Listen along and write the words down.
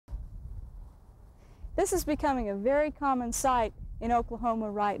This is becoming a very common sight in Oklahoma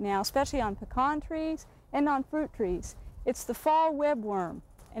right now, especially on pecan trees and on fruit trees. It's the fall webworm,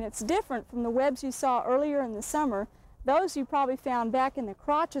 and it's different from the webs you saw earlier in the summer. Those you probably found back in the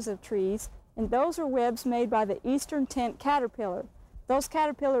crotches of trees, and those are webs made by the eastern tent caterpillar. Those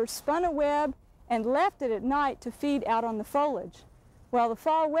caterpillars spun a web and left it at night to feed out on the foliage. Well, the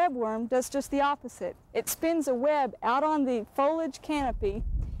fall webworm does just the opposite. It spins a web out on the foliage canopy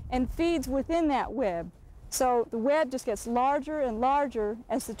and feeds within that web. So the web just gets larger and larger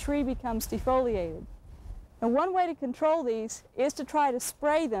as the tree becomes defoliated. And one way to control these is to try to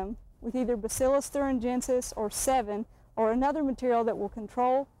spray them with either Bacillus thuringiensis or 7 or another material that will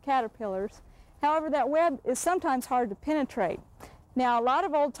control caterpillars. However, that web is sometimes hard to penetrate. Now, a lot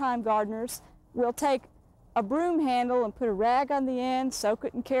of old-time gardeners will take a broom handle and put a rag on the end, soak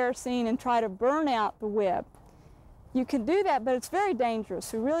it in kerosene, and try to burn out the web. You can do that, but it's very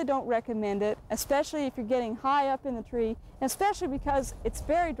dangerous. We really don't recommend it, especially if you're getting high up in the tree, and especially because it's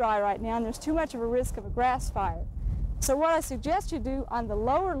very dry right now and there's too much of a risk of a grass fire. So what I suggest you do on the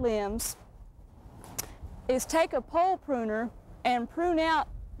lower limbs is take a pole pruner and prune out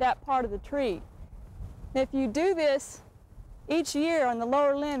that part of the tree. And if you do this each year on the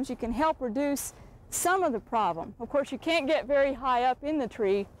lower limbs, you can help reduce some of the problem. Of course, you can't get very high up in the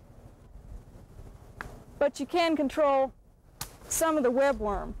tree, but you can control some of the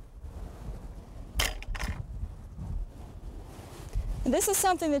webworm. And this is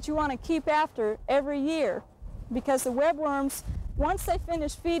something that you want to keep after every year, because the webworms, once they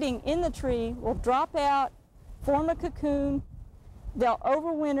finish feeding in the tree, will drop out, form a cocoon, they'll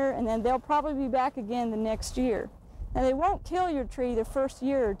overwinter, and then they'll probably be back again the next year. Now, they won't kill your tree the first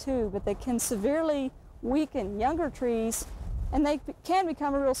year or two, but they can severely weaken younger trees, and they can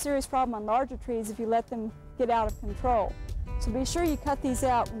become a real serious problem on larger trees if you let them get out of control. So be sure you cut these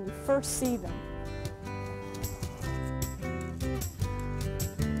out when you first see them.